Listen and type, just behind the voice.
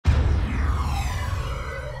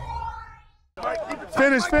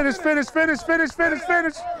Finish, finish, finish, finish, finish, finish,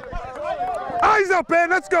 finish. Eyes up, man,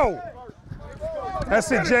 let's go.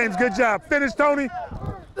 That's it, James, good job. Finish, Tony.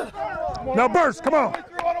 Now burst, come on.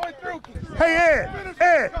 Hey,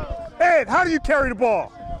 Ed, how do you carry the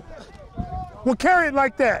ball? Well, carry it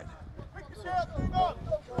like that.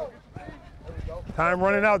 Time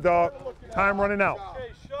running out, dog. Time running out.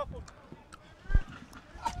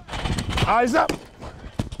 Eyes up.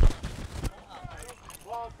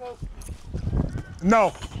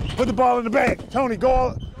 No, put the ball in the bag. Tony,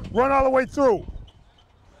 run all the way through.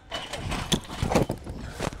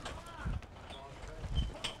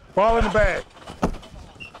 Ball in the bag.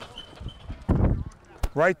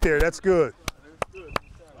 Right there, that's good.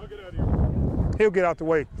 I'll get out of here. He'll get out the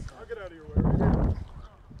way. I'll get out of your way. Right here.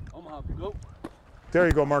 Omaha, go. There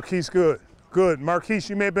you go, Marquise, good. Good, Marquise,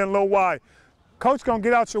 you may have been a little wide. Coach gonna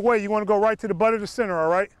get out your way. You wanna go right to the butt of the center, all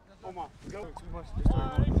right? Omaha, go.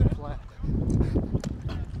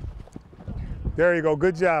 There you go,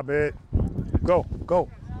 good job, Ed. Go, go.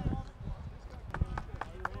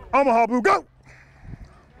 Omaha Blue, go!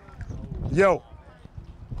 Yo,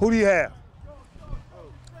 who do you have?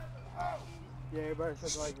 Yeah,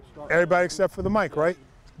 Everybody except for the mic, right?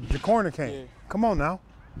 The corner came. Yeah. Come on now.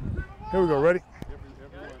 Here we go, ready?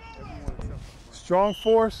 Everyone Strong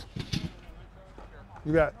force.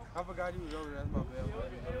 You got. I forgot he was over there. That's my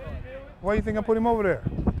bad. Why do you think I put him over there?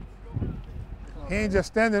 He ain't just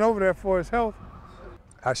standing over there for his health.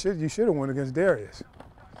 You should have won against Darius.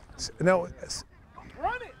 No.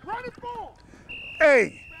 Run it for him.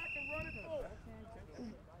 Hey.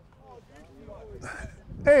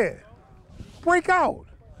 Ed, break out.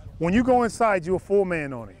 When you go inside, you're a full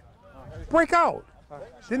man on him. Break out.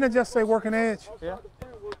 Didn't I just say working edge? Yeah.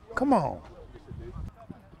 Come on.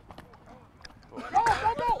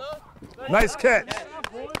 Nice catch.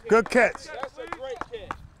 Good catch. That's a great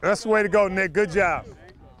catch. That's the way to go, Nick. Good job.